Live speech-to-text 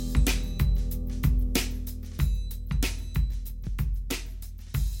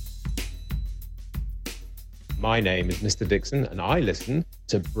My name is Mr. Dixon, and I listen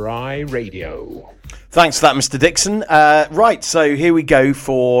to Bry Radio. Thanks for that, Mr. Dixon. Right, so here we go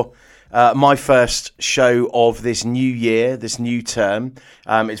for my first show of this new year, this new term.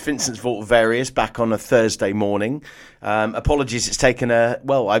 It's Vincent's Vault of Various back on a Thursday morning. Apologies, it's taken I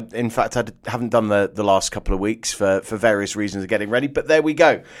haven't done the last couple of weeks for various reasons of getting ready, but there we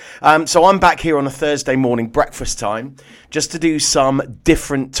go. So I'm back here on a Thursday morning, breakfast time, just to do some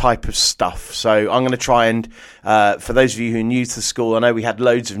different type of stuff. So I'm going to try and, for those of you who are new to the school, I know we had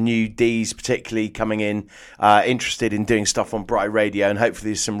loads of new Ds particularly coming in, interested in doing stuff on Bright Radio, and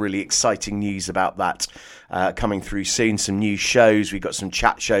hopefully there's some really exciting news about that coming through soon. Some new shows, we've got some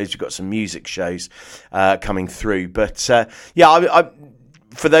chat shows, we've got some music shows coming through. But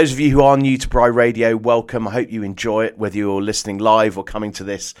for those of you who are new to Bry Radio, welcome. I hope you enjoy it, whether you're listening live or coming to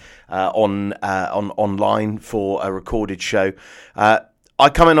this online for a recorded show. I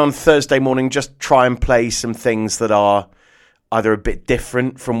come in on Thursday morning, just try and play some things that are either a bit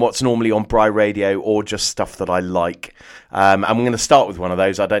different from what's normally on Bry Radio or just stuff that I like. And we're going to start with one of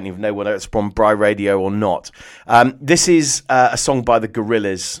those. I don't even know whether it's from Bry Radio or not. This is a song by the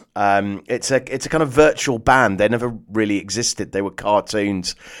Gorillaz. It's a kind of virtual band. They never really existed. They were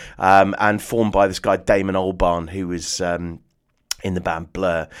cartoons and formed by this guy Damon Albarn, who was in the band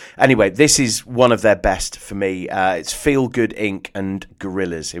Blur. Anyway, this is one of their best for me. It's Feel Good Inc. and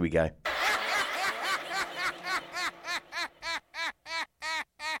Gorillaz. Here we go.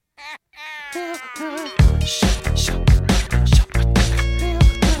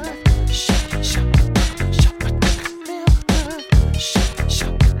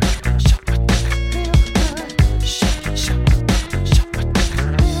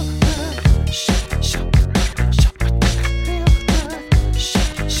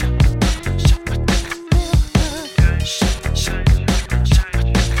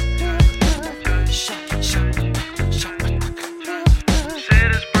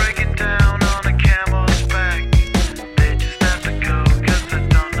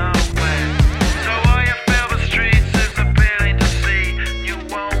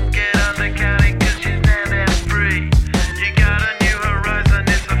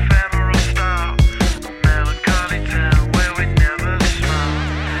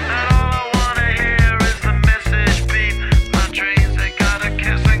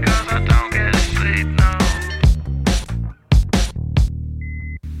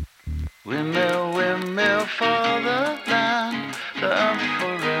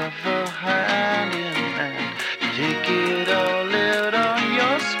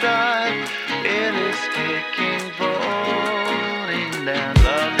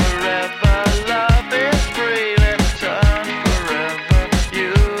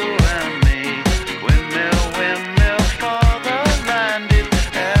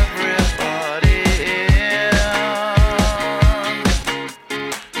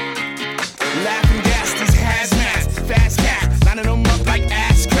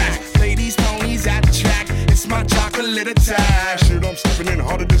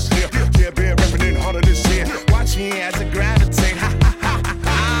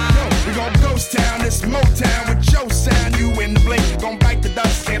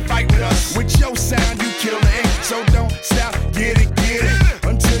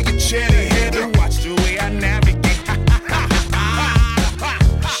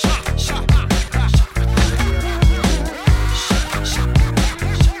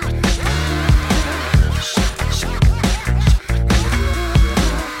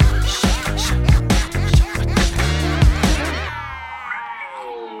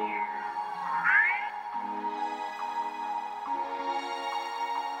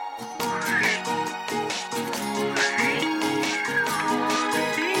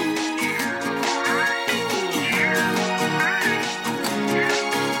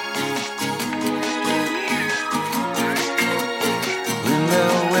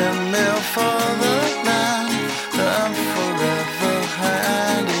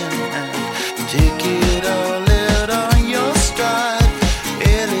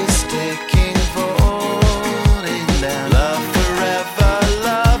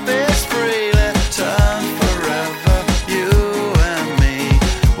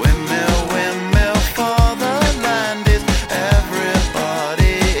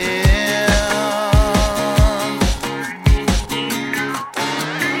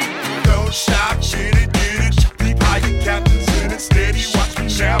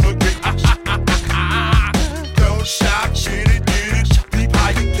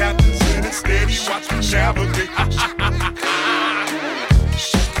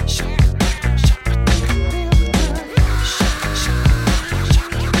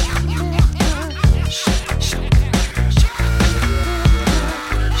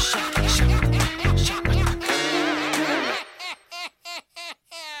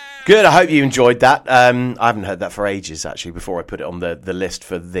 Good. I hope you enjoyed that. I haven't heard that for ages, actually, before I put it on the list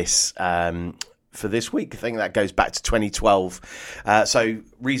for this week. I think that goes back to 2012. So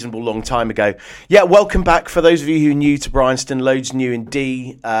reasonable long time ago. Yeah, welcome back. For those of you who are new to Bryanston, loads new in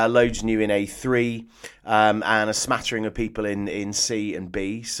D, loads new in A3, and a smattering of people in C and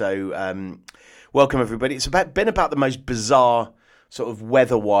B. So welcome, everybody. It's been about the most bizarre sort of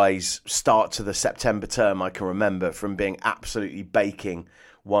weather-wise start to the September term I can remember, from being absolutely baking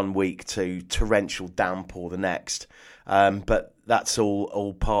one week to torrential downpour the next. But that's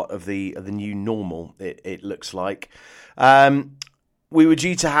all part of the new normal, it looks like. We were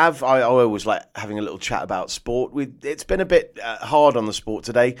due to have, I always like having a little chat about sport. It's been a bit hard on the sport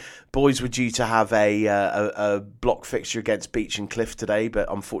today. Boys were due to have a block fixture against Beach and Cliff today,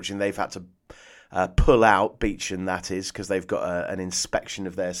 but unfortunately they've had to pull out, Beach and that is, because they've got an inspection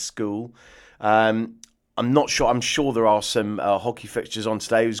of their school. I'm not sure. I'm sure there are some hockey fixtures on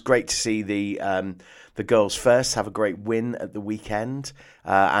today. It was great to see the girls first have a great win at the weekend,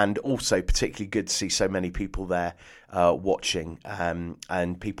 and also particularly good to see so many people there watching,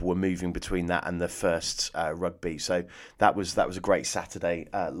 and people were moving between that and the first rugby. So that was a great Saturday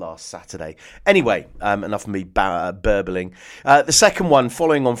last Saturday. Anyway, enough of me burbling. The second one,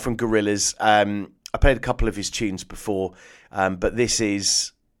 following on from Gorillaz, I played a couple of his tunes before, but this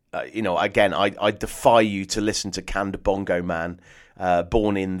is. Again, I defy you to listen to Kanda Bongo Man,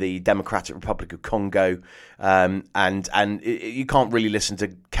 born in the Democratic Republic of Congo, and you can't really listen to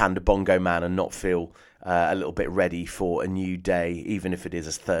Kanda Bongo Man and not feel a little bit ready for a new day, even if it is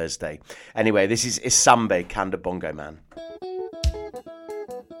a Thursday. Anyway, this is Isambe, Kanda Bongo Man.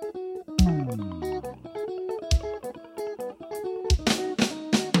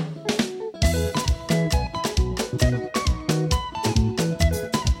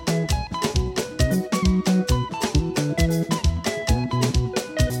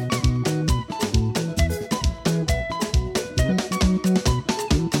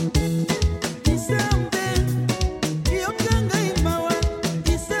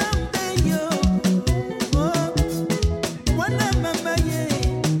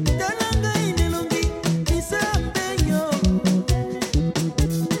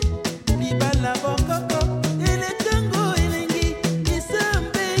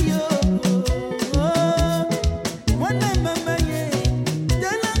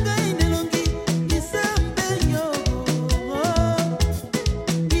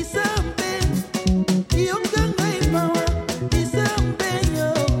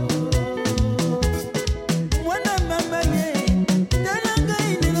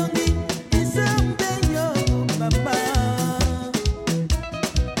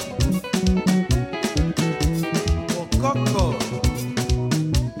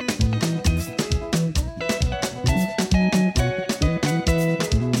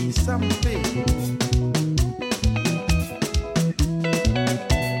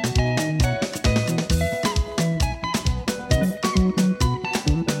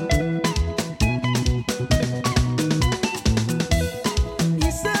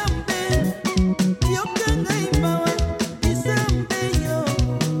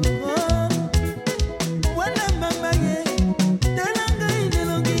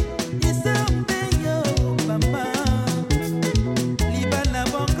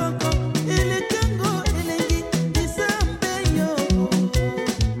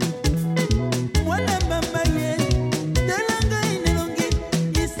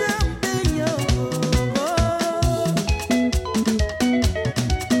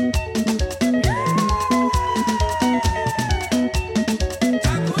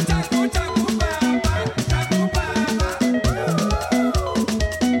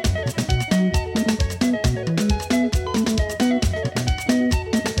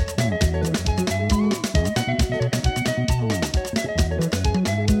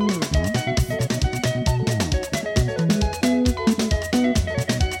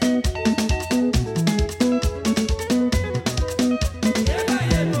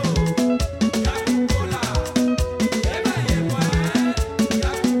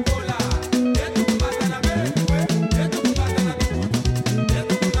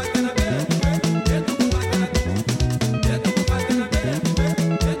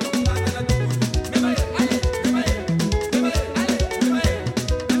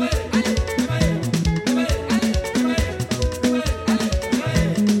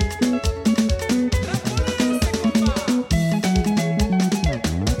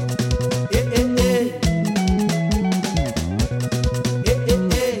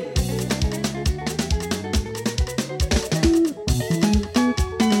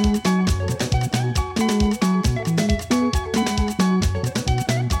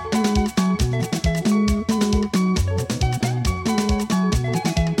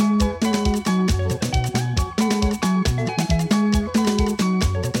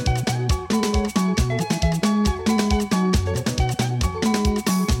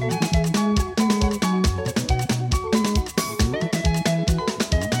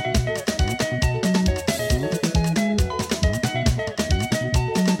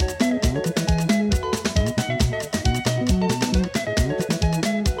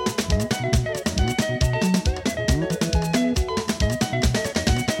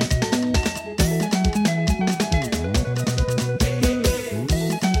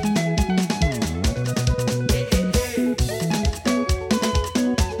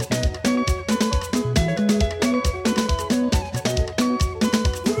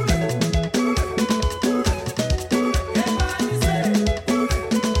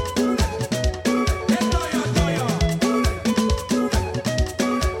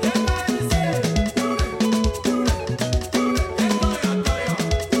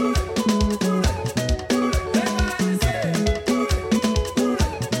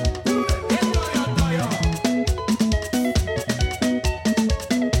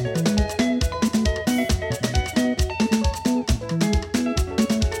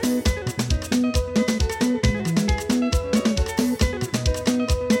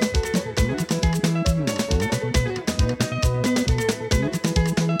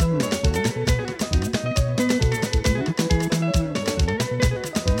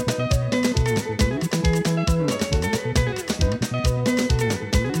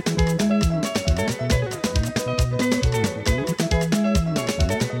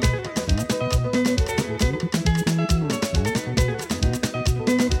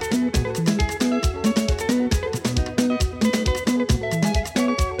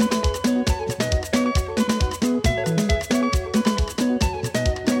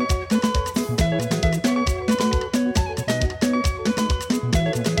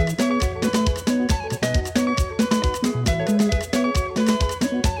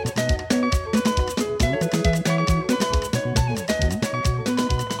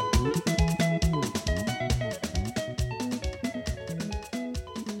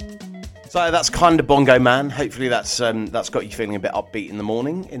 So that's kind of Bongo Man. Hopefully that's got you feeling a bit upbeat in the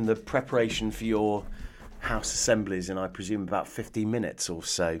morning in the preparation for your house assemblies in, I presume, about 15 minutes or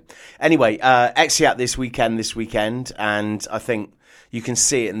so. Anyway, Exeat this weekend, and I think you can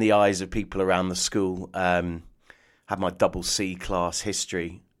see it in the eyes of people around the school. Had my double C class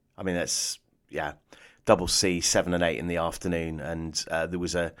history. I mean, that's, yeah, double C, 7 and 8 in the afternoon, and there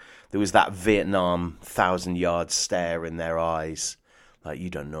was that Vietnam 1,000-yard stare in their eyes. Like,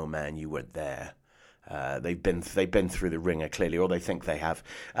 you don't know, man, you weren't there. They've been through the ringer, clearly, or they think they have.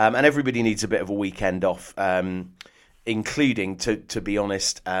 And everybody needs a bit of a weekend off, including, to be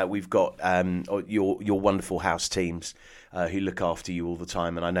honest, we've got your wonderful house teams who look after you all the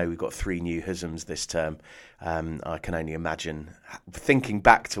time. And I know we've got 3 new husbands this term. I can only imagine, thinking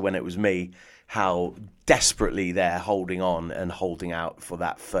back to when it was me, how desperately they're holding on and holding out for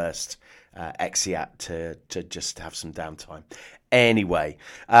that first Exeat to just have some downtime. Anyway,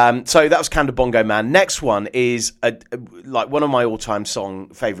 so that was Candid Bongo Man. Next one is like one of my all-time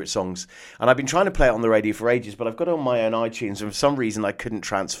favourite songs, and I've been trying to play it on the radio for ages, but I've got it on my own iTunes, and for some reason I couldn't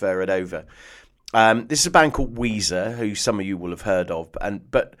transfer it over. This is a band called Weezer, who some of you will have heard of,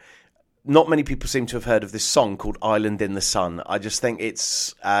 but not many people seem to have heard of this song called Island in the Sun. I just think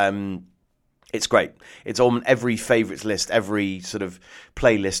it's great. It's on every favourites list, every sort of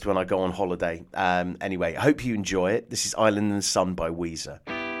playlist when I go on holiday. Anyway, I hope you enjoy it. This is Island in the Sun by Weezer.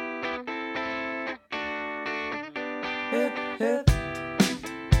 Hip, hip.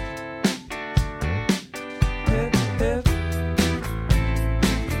 Hip, hip.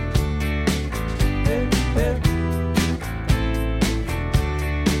 Hip, hip.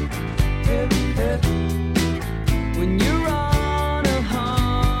 Hip, hip. When you're on a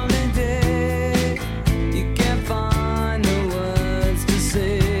holiday, you can't find the words to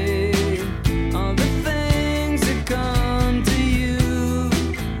say all the things that come to you,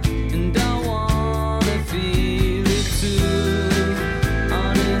 and I wanna feel it too.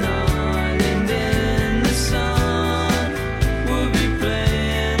 On an island in the sun, we'll be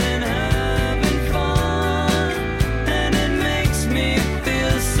playing and having fun, and it makes me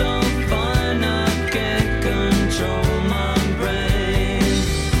feel so fine I can't control my brain.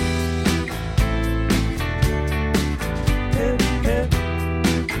 Hip, hip.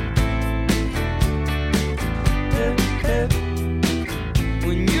 Hip, hip.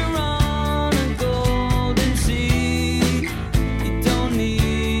 When you're on a golden sea, you don't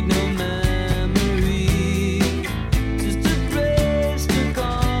need no memory, just a place to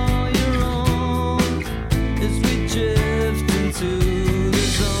call your own as we drift into the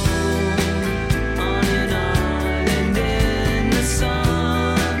zone. On an island in the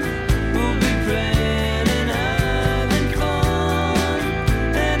sun, we'll be playing and having fun,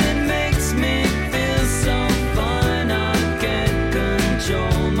 and it makes me feel so fine I can't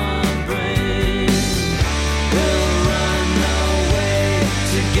control my brain. We'll run away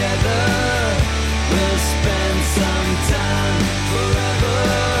together, we'll spend some time forever,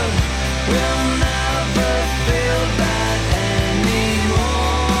 we'll never feel bad anymore.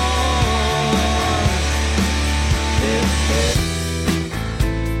 Hip, hip.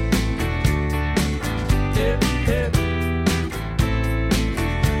 Hip, hip.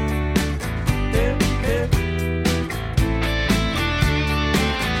 Hip, hip.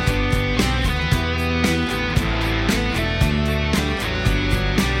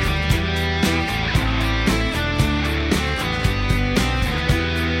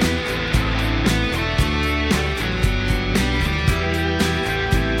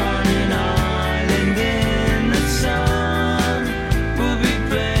 On an island in the sun, we'll be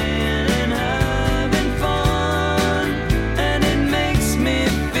playing and having fun, and it makes me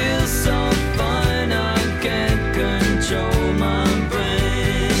feel so fine I can't control my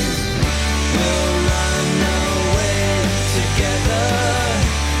brain. We'll run away together,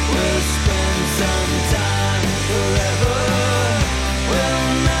 we'll spend some time forever, we'll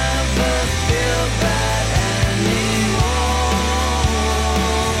never feel bad anymore.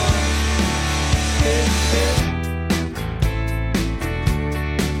 Hip, hip.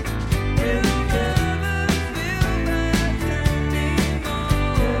 Hip, hip. Feel bad anymore.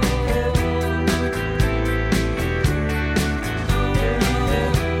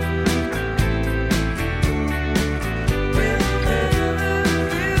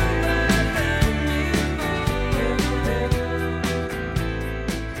 Hip, hip.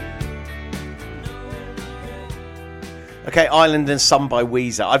 Okay, Island and Sun by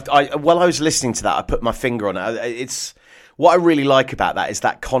Weezer. While I was listening to that, I put my finger on it. It's what I really like about that is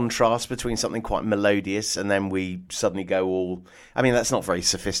that contrast between something quite melodious and then we suddenly go all... I mean, that's not very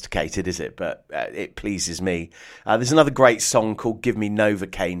sophisticated, is it? But it pleases me. There's another great song called Give Me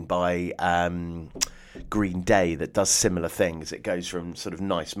Novocaine by Green Day that does similar things. It goes from sort of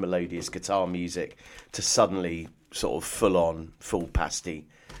nice melodious guitar music to suddenly sort of full pasty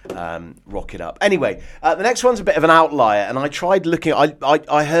rock it up. Anyway, the next one's a bit of an outlier, and I tried looking...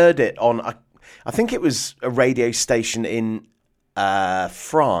 I heard it on... I think it was a radio station in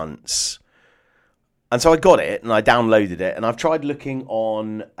France. And so I got it and I downloaded it. And I've tried looking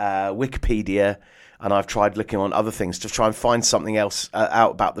on Wikipedia and I've tried looking on other things to try and find something else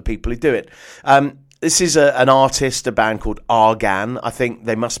out about the people who do it. This is an artist, a band called Argan. I think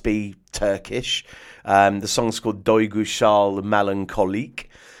they must be Turkish. The song's called Duygusal Melankolik.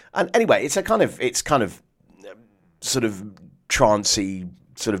 And anyway, it's kind of sort of trancey,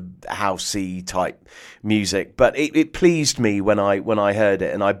 sort of housey type music, but it pleased me when I heard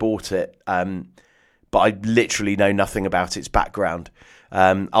it and I bought it, but I literally know nothing about its background.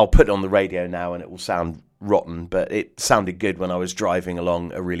 I'll put it on the radio now and it will sound rotten, but it sounded good when I was driving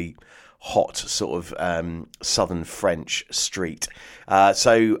along a really hot sort of southern French street.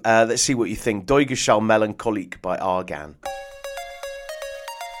 So let's see what you think. Duygusal Melankolik by Argan.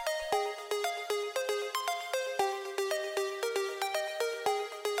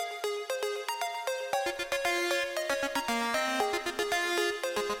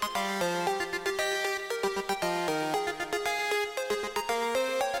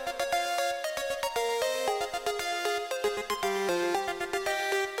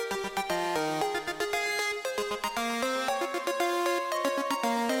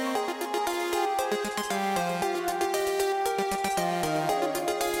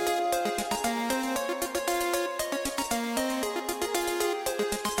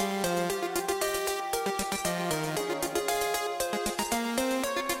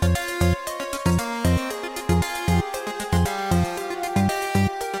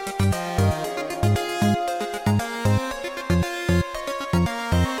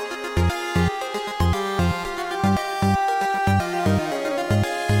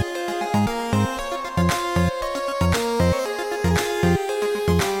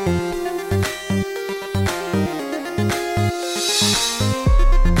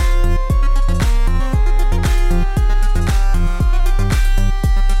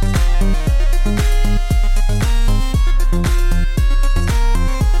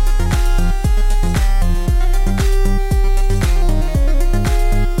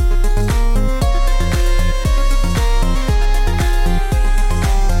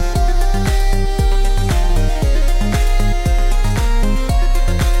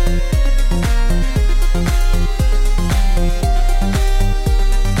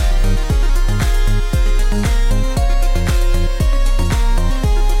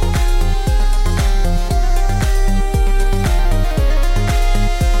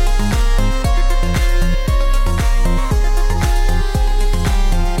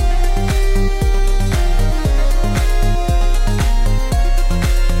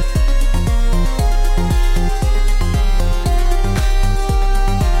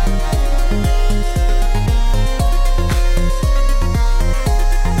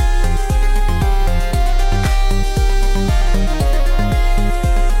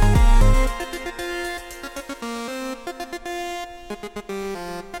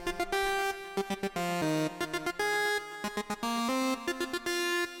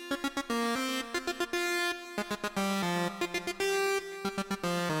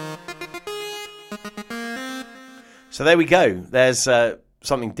 So there we go. There's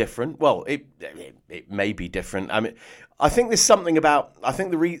something different. Well, it may be different. I mean, I think there's something about. I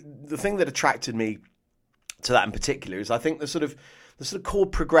think the thing that attracted me to that in particular is I think the sort of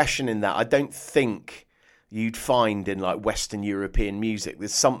chord progression in that I don't think you'd find in like Western European music.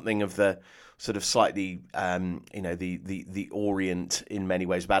 There's something of the sort of slightly, the Orient in many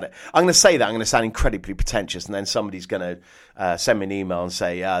ways about it. I'm going to say that. I'm going to sound incredibly pretentious, and then somebody's going to send me an email and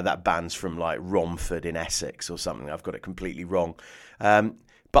say, that band's from like Romford in Essex or something. I've got it completely wrong. But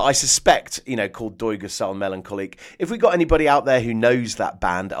I suspect, called Duygusal Melankolik. If we got anybody out there who knows that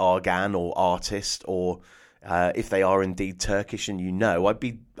band, Argan, or artist, or if they are indeed Turkish, and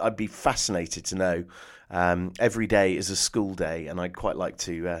I'd be fascinated to know. Every day is a school day, and I'd quite like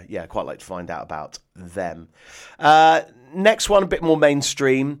to find out about them. Next one, a bit more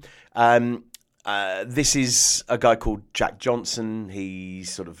mainstream. This is a guy called Jack Johnson. He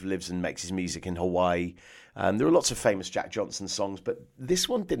sort of lives and makes his music in Hawaii. There are lots of famous Jack Johnson songs, but this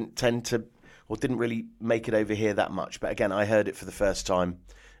one didn't really make it over here that much. But again, I heard it for the first time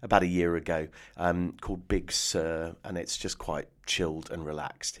about a year ago, called Big Sur, and it's just quite chilled and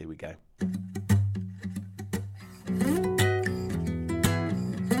relaxed. Here we go.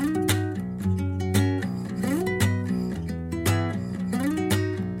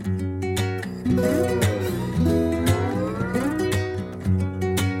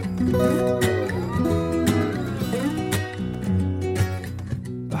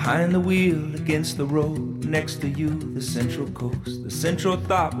 Behind the wheel, against the road, next to you, the Central Coast. The central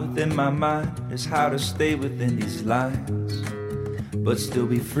thought within my mind is how to stay within these lines, but still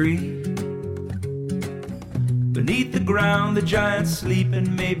be free. Beneath the ground, the giants sleep,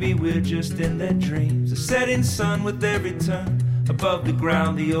 and maybe we're just in their dreams. The setting sun with every turn. Above the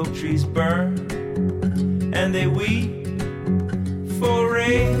ground, the oak trees burn, and they weep for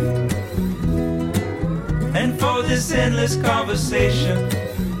rain and for this endless conversation,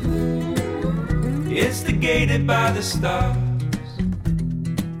 instigated by the stars.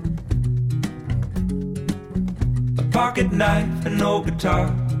 A pocket knife, an old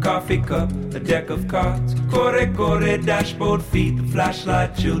guitar, a coffee cup, a deck of cards, corre, corre, dashboard feet, the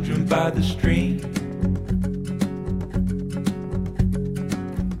flashlight children by the stream.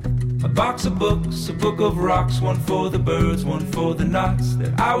 A box of books, a book of rocks, one for the birds, one for the knots,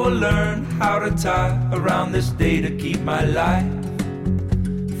 that I will learn how to tie around this day to keep my life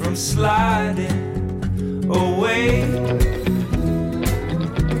from sliding away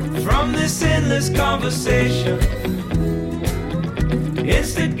from this endless conversation,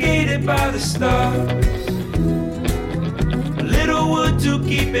 instigated by the stars. A little wood to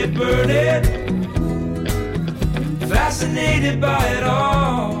keep it burning, fascinated by it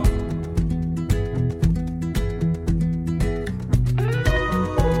all.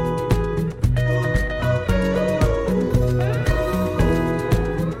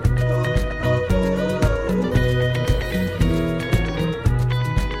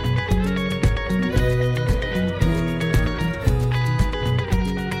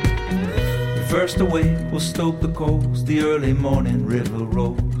 First away, we'll stoke the coals, the early morning river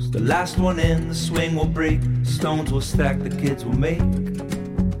rolls. The last one in, the swing will break, stones will stack, the kids will make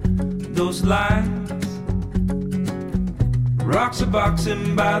those lines. Rocks are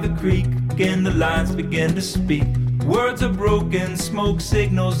boxing by the creek, again the lines begin to speak. Words are broken, smoke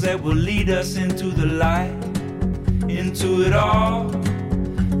signals that will lead us into the light, into it all,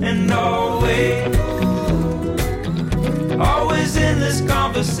 and always, always in this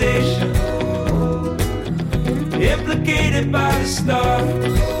conversation, implicated by the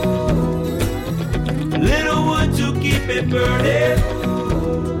stars. Little wood to keep it burning,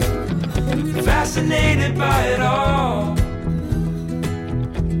 fascinated by it all,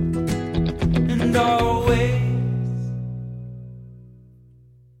 and always.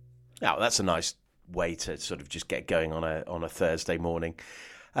 Now, that's a nice way to sort of just get going on a Thursday morning.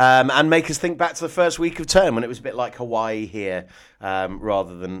 And make us think back to the first week of term when it was a bit like Hawaii here,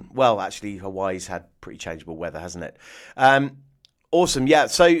 rather than, well, actually, Hawaii's had pretty changeable weather, hasn't it? Awesome, yeah.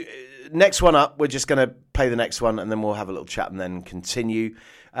 So next one up, we're just going to play the next one, and then we'll have a little chat and then continue.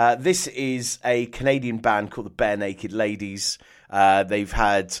 This is a Canadian band called the Bare Naked Ladies. They've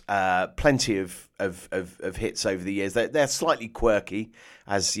had plenty of hits over the years. They're slightly quirky,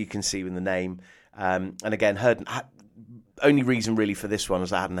 as you can see with the name. And again, only reason really for this one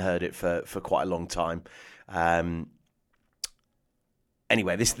is I hadn't heard it for quite a long time.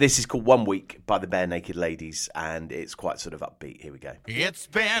 Anyway, this is called 1 Week by the Bare Naked Ladies, and it's quite sort of upbeat. Here we go. It's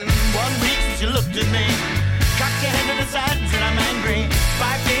been 1 week since you looked at me, cocked your head to the side and said I'm angry.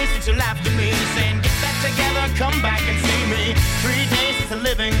 5 days since you laughed at me, saying get back together, come back and see me. 3 days since the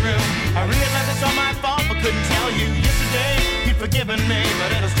living room, I realized it's all my fault but couldn't tell you. Yesterday you'd forgiven me,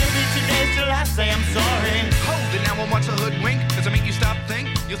 but it'll still be 2 days till I say I'm sorry. Hold it now, I want to hoodwink. Does it make you stop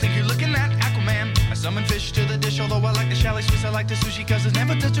think? You'll think you're looking at Aquaman. I summon fish to the dish, although I like the chalet Swiss, I like the sushi cause it's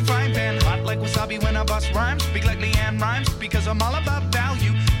never touch a frying pan. Hot like wasabi when I bust rhymes, speak like Leanne rhymes, because I'm all about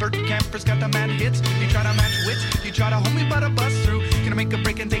value. Bert Camper's got the mad hits, you try to match wits, you try to hold me but I bust through. Gonna make a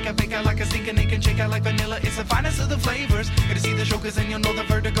break and take a fake out like a sink and they can shake out like vanilla. It's the finest of the flavors. Gotta see the show cause then you'll know the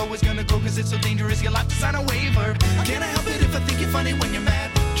vertigo is gonna go cause it's so dangerous you'll have to sign a waiver. Can't I help it if I think you're funny when you're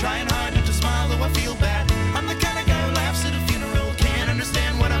mad? Trying hard not to smile though I feel bad. I'm the kind of guy who laughs at a funeral. Can't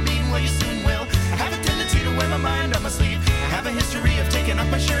understand what I mean, well you soon will. I have a tendency to wear my mind on my sleeve. I have a history of taking off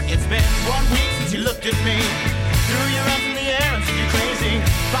my shirt. It's been 1 week since you looked at me, threw your arms in the air and said you're crazy.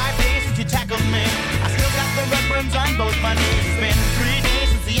 5 days since you tackled me, I still got the red burns on both my knees. It's been 3 days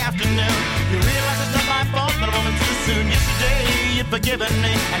since the afternoon, you realize it's not my fault but a moment too soon. Yesterday you'd forgiven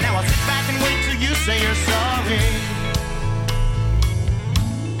me, and now I'll sit back and wait till you say you're sorry.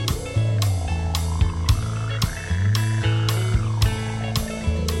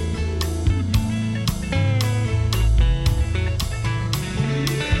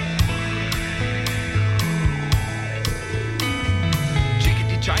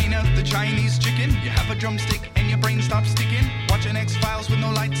 Trying out the Chinese chicken. You have a drumstick and your brain stops sticking. Watching X-Files with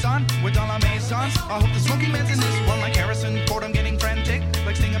no lights on, with all our masons. I hope the smoking man's in this one like Harrison Ford. I'm getting frantic,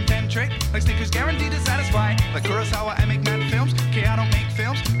 like Stingham Tantric, like Snickers guaranteed to satisfy. Like Kurosawa, I make mad films. Okay, I don't make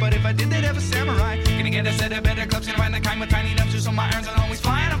films, but if I did, they'd have a samurai. Gonna get a set of better clubs, gonna find the kind with tiny dumpsters, so my irons are always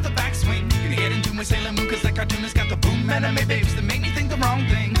flying off the backswing. Gonna get into my Sailor Moon, cause that cartoonist got the boom anime babes that make me think the wrong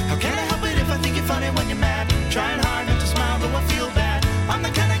thing. How can I help it if I think you're funny when you're mad? Trying hard not to smile, though I feel bad. I'm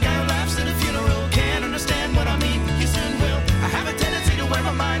the kind of guy who laughs at a funeral. Can't understand what I mean, you soon will. I have a tendency to wear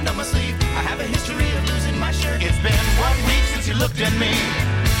my mind on my sleeve. I have a history of losing my shirt. It's been 1 week since you looked at me.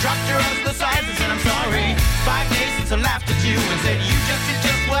 Dropped your eyes to the sides and said I'm sorry. 5 days since I laughed at you and said you just did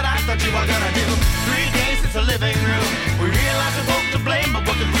just what I thought you were gonna do. 3 days since the living room. We realized we're both to blame, but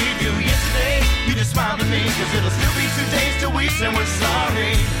what could we do? Yesterday, you just smiled at me, cause it'll still be 2 days till we say we're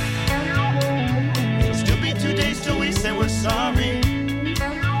sorry. It'll still be 2 days till we say we're sorry.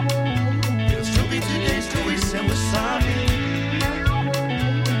 It'll still be 2 days till we say we're sorry.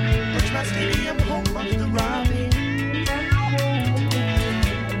 Richmond Stadium, home of the Robbie.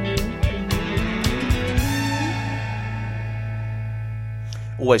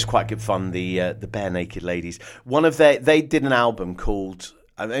 Always quite good fun, the Bare Naked Ladies. They did an album called,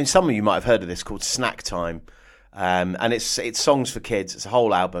 I mean, some of you might have heard of this, called Snack Time, and it's songs for kids. It's a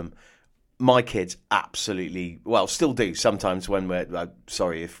whole album. My kids absolutely, well, still do sometimes when we're,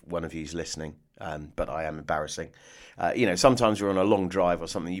 sorry if one of you's listening, but I am embarrassing. Sometimes we're on a long drive or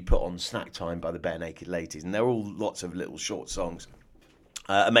something, you put on Snack Time by the Bare Naked Ladies, and they're all lots of little short songs.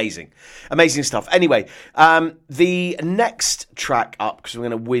 Amazing stuff. Anyway, the next track up, because we're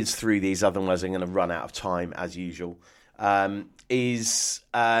going to whiz through these, otherwise I'm going to run out of time as usual. It's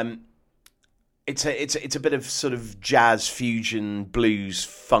a bit of sort of jazz fusion, blues,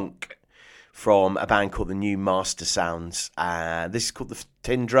 funk from a band called the New Master Sounds. This is called the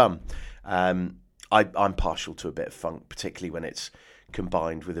Tin Drum. I'm partial to a bit of funk, particularly when it's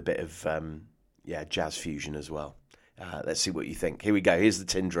combined with a bit of jazz fusion as well. Let's see what you think. Here we go. Here's the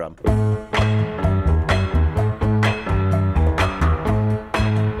Tin Drum.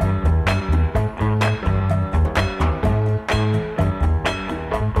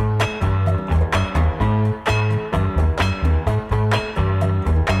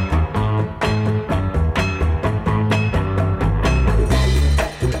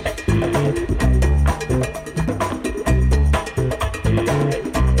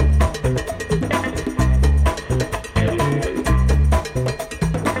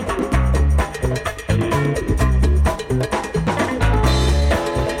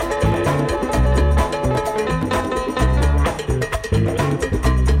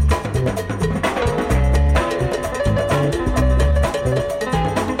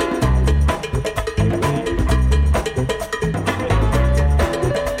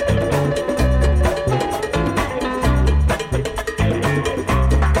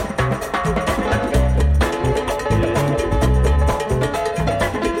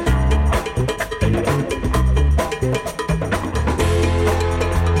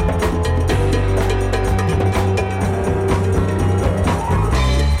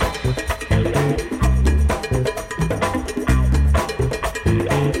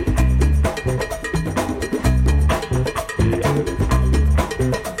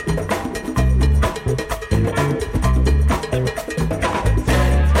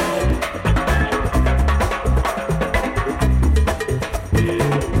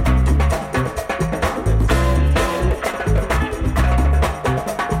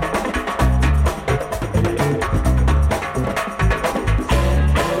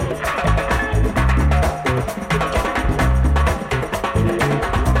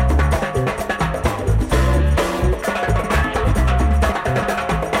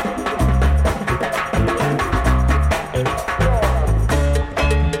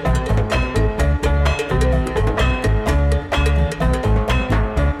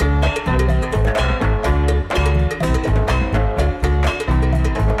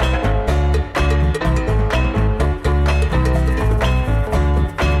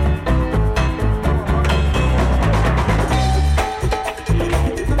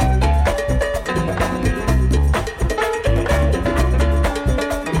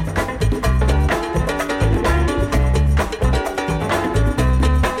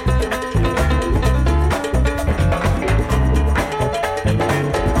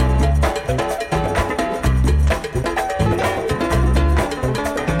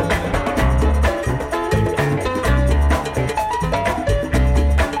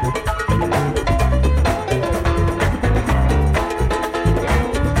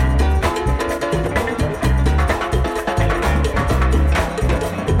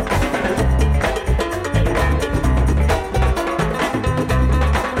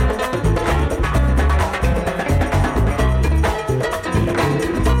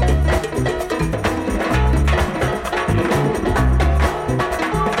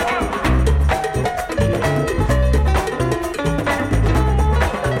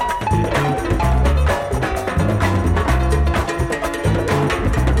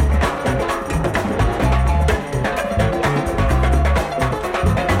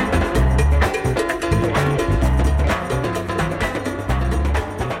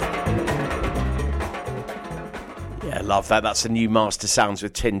 Love that. That's the new Master Sounds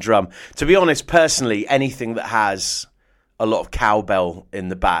with tin drum. To be honest, personally, anything that has a lot of cowbell in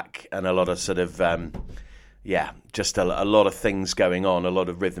the back and a lot of sort of, just a lot of things going on, a lot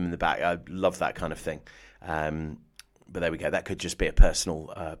of rhythm in the back. I love that kind of thing. But there we go. That could just be a personal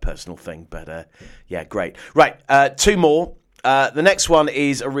thing. But great. Right, two more. The next one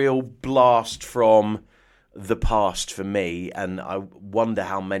is a real blast from the past for me, and I wonder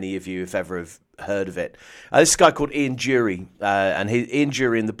how many of you have ever heard of it. This guy called Ian Dury, and Ian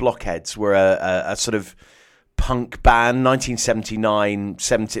Dury and the Blockheads were a sort of punk band, 1979,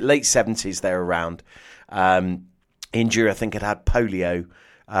 late 70s. They're around. Ian Dury, I think, had polio,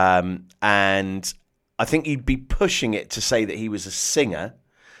 and I think you'd be pushing it to say that he was a singer.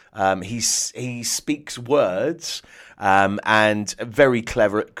 He speaks words and very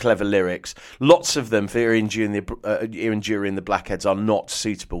clever lyrics. Lots of them for Ian Dury and the Blackheads are not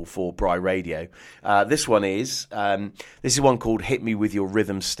suitable for Bry Radio. This one is. This is one called "Hit Me With Your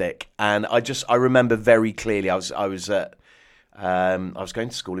Rhythm Stick," and I remember very clearly. I was going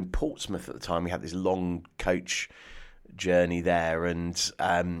to school in Portsmouth at the time. We had this long coach journey there, and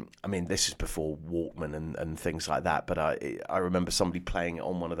I mean, this is before Walkman and things like that, but I remember somebody playing it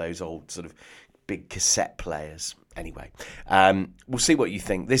on one of those old sort of big cassette players. Anyway, we'll see what you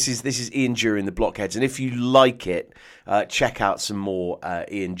think. This is Ian Dury and the Blockheads, and if you like it, check out some more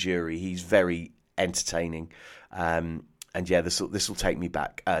Ian Dury. He's very entertaining, and yeah, this will take me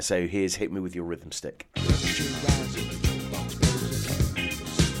back. So here's "Hit Me With Your Rhythm Stick."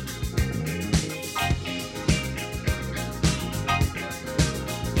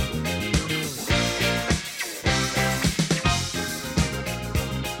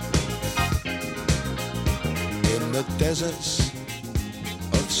 Deserts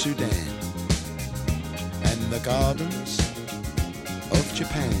of Sudan and the gardens of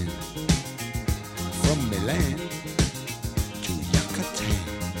Japan, from Milan to Yucatan,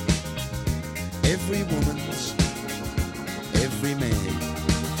 every woman's, every man.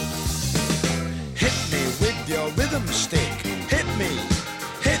 Hit me with your rhythm stick, hit me,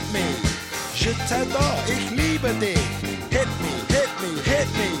 je t'adore, ich liebe dich. Hit me, hit me, hit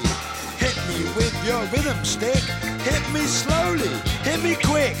me, hit me with your rhythm stick. Hit me slowly, hit me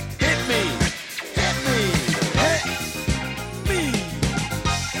quick, hit me, hit me, hit me.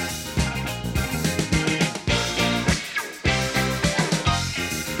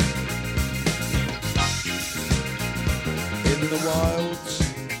 In the wilds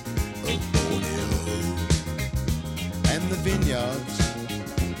of Borneo and the vineyards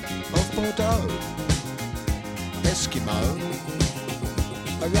of Bordeaux, Eskimo,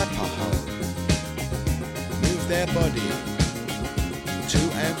 Arapaho, their body to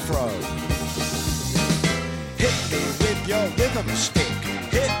and fro. Hit me with your rhythm stick.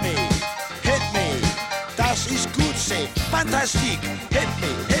 Hit me, das ist gut, say fantastic. Hit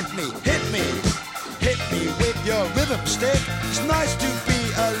me, hit me, hit me, hit me with your rhythm stick. It's nice to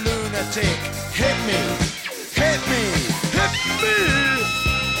be a lunatic. Hit me, hit me, hit me.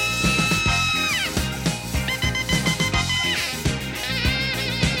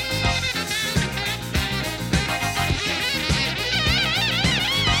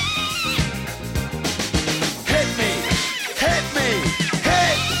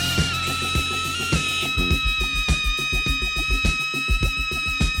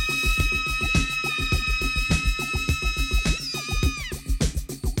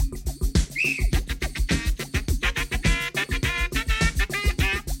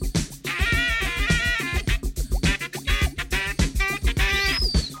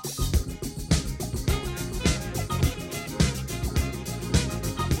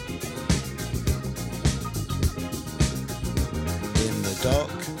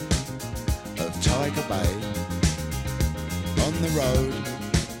 Dock of Tiger Bay, on the road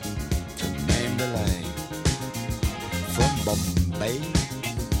to Mandalay, from Bombay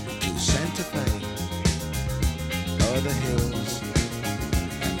to Santa Fe, o'er the hills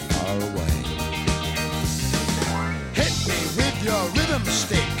and far away. Hit me with your rhythm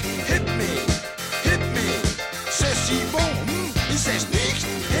stick, hit me, c'est si bon, c'est nicht,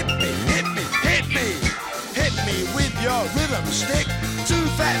 hit me, hit me, hit me, hit me with your rhythm stick. Two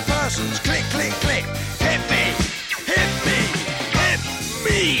fat persons, click, click, click. Hit me, hit me, hit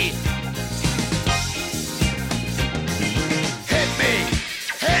me. Hit me,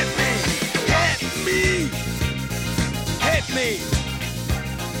 hit me, hit me. Hit me,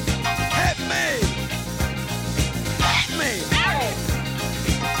 hit me, hit me.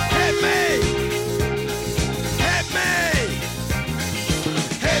 Hit me, hit me,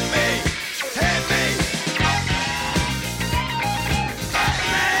 hit me, hit me.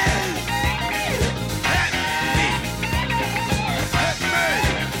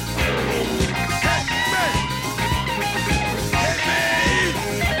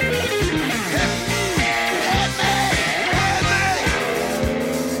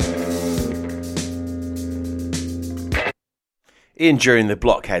 Ian during the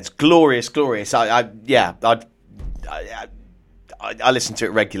Blockheads, glorious. I listened to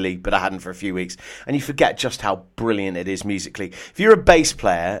it regularly, but I hadn't for a few weeks. And you forget just how brilliant it is musically. If you're a bass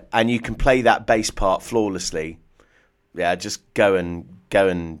player and you can play that bass part flawlessly, yeah, just go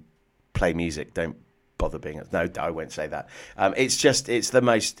and play music. Don't bother being. No, I won't say that. It's the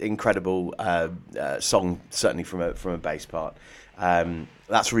most incredible song, certainly from a bass part.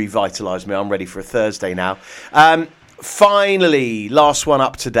 That's revitalised me. I'm ready for a Thursday now. Finally, last one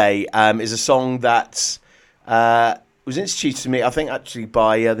up today is a song that was introduced to me, I think, actually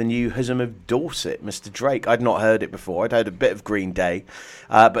by the new Husm of Dorset, Mr. Drake. I'd not heard it before. I'd heard a bit of Green Day,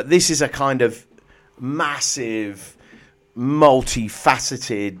 but this is a kind of massive,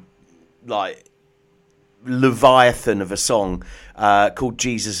 multifaceted, like leviathan of a song called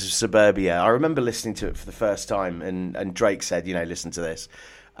Jesus of Suburbia. I remember listening to it for the first time, and Drake said, listen to this.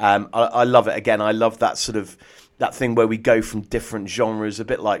 I love it. Again, I love that sort of that thing where we go from different genres, a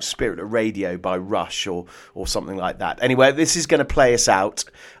bit like Spirit of Radio by Rush or something like that. Anyway, this is going to play us out.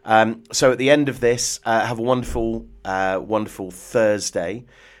 So at the end of this, have a wonderful Thursday,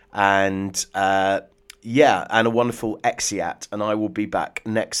 and and a wonderful Exeat. And I will be back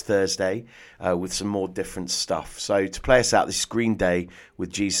next Thursday with some more different stuff. So to play us out, this is Green Day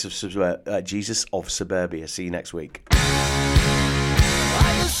with Jesus of Suburbia. See you next week.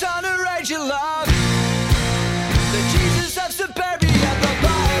 I'm the son of Rachel Love, the Jesus of Suburbia, the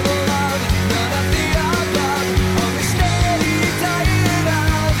Bible love, none of the above, only steady tired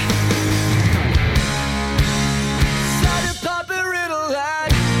of. Started popping riddle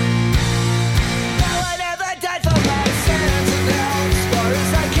lad, now I never died for my sins, and now as far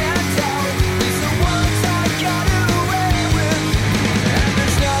as I can tell, these are the ones I got away with, and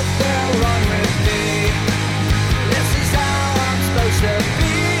there's nothing wrong with me. This is how I'm supposed to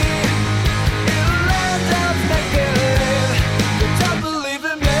be.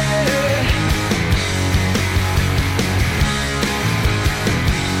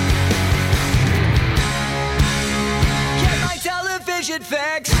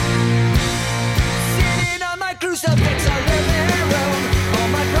 Fix. Sitting on my crucifix, I live in Rome,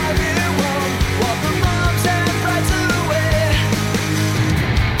 on my private home, walk from moms and brides away.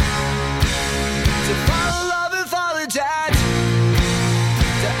 To follow love and follow dad,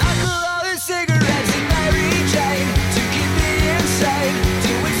 to alcohol and cigarettes and Mary Jane, to keep me insane,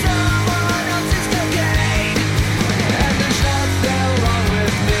 doing someone else's cocaine. And there's nothing wrong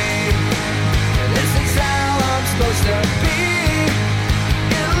with me, this is how I'm supposed to be.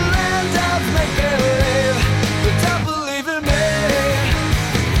 Make believe, but don't believe in me.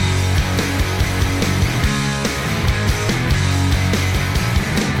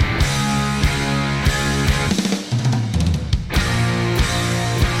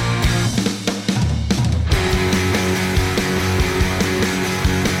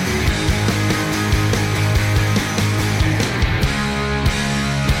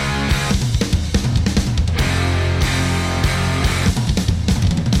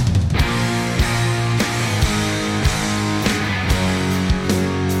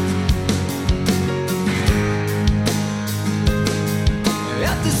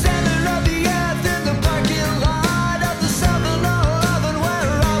 At the end of the night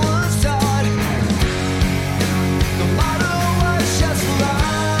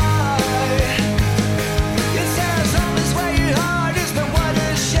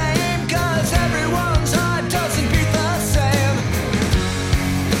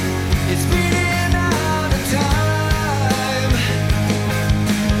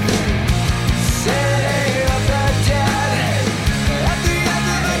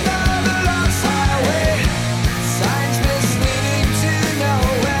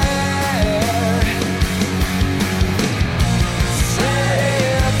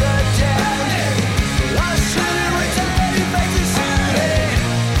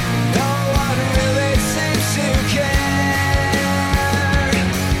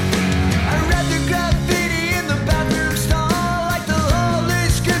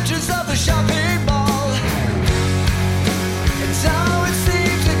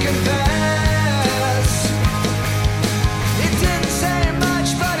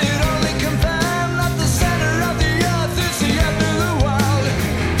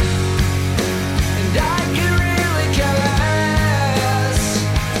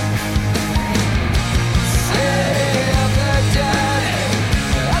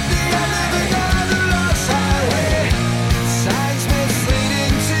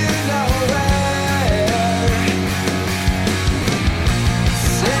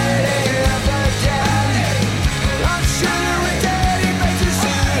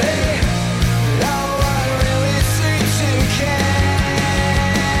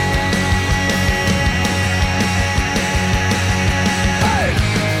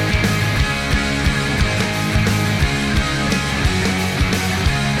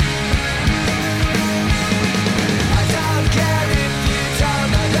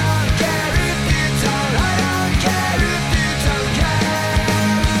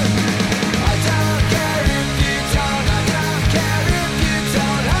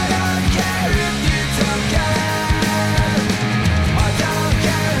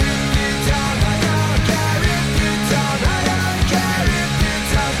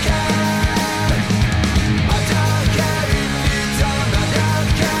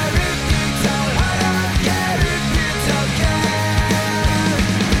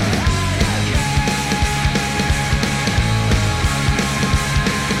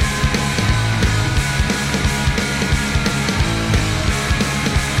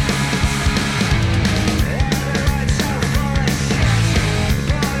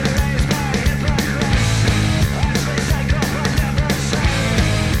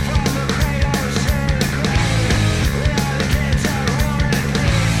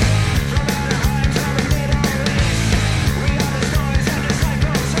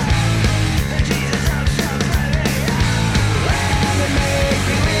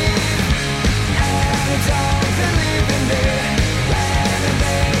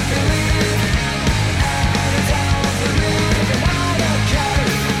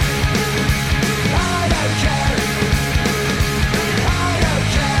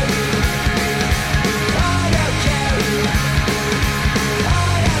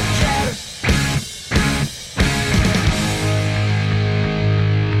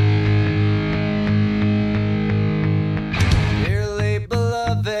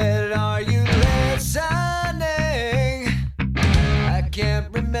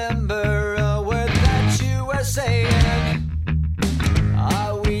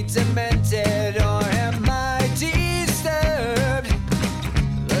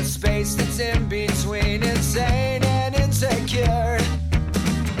in between insane and insecure.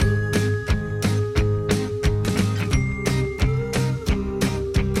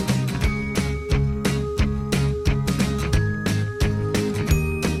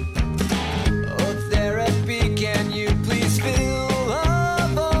 Oh, therapy, can you please fill the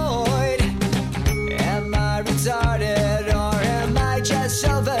void? Am I retarded or am I just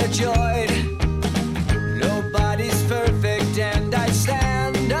overjoyed? Nobody's perfect and I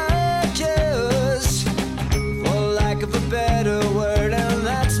stand accused, for lack of a better word, and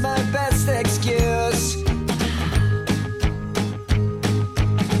that's my best excuse.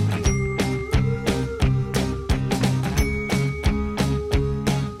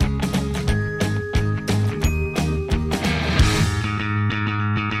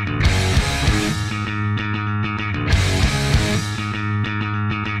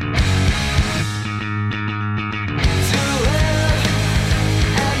 To live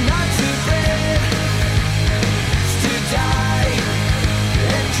and not to breathe, to die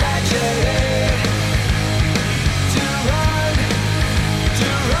in tragedy, to run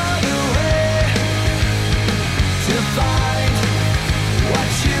away, to find what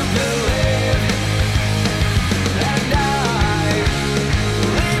you believe, and I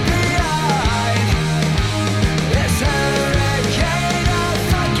leave behind this hurricane of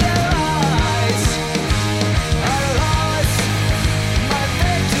fucking lies. I lost my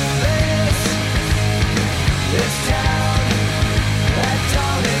faith to this town that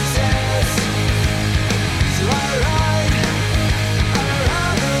don't exist. So I ride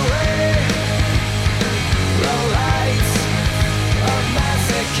around the way, the lights of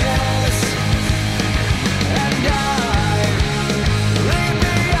masochists, and I leave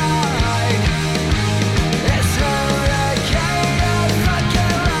behind this hurricane of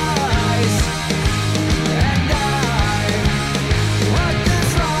fucking lies, and I walk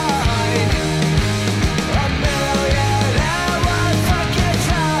this line a million and one fucking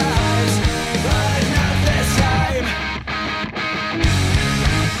times, but not this time.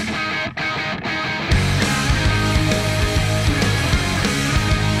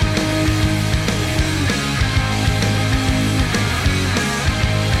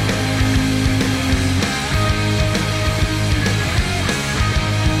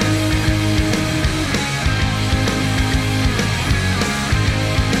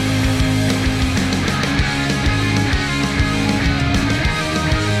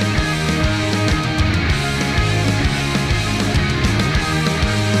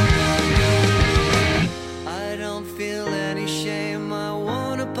 I don't feel any shame, I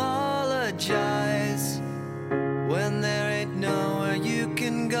won't apologize when there ain't nowhere you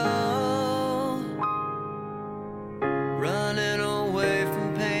can go. Running away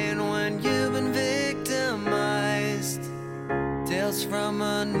from pain when you've been victimized. Tales from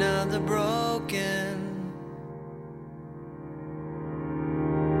another broken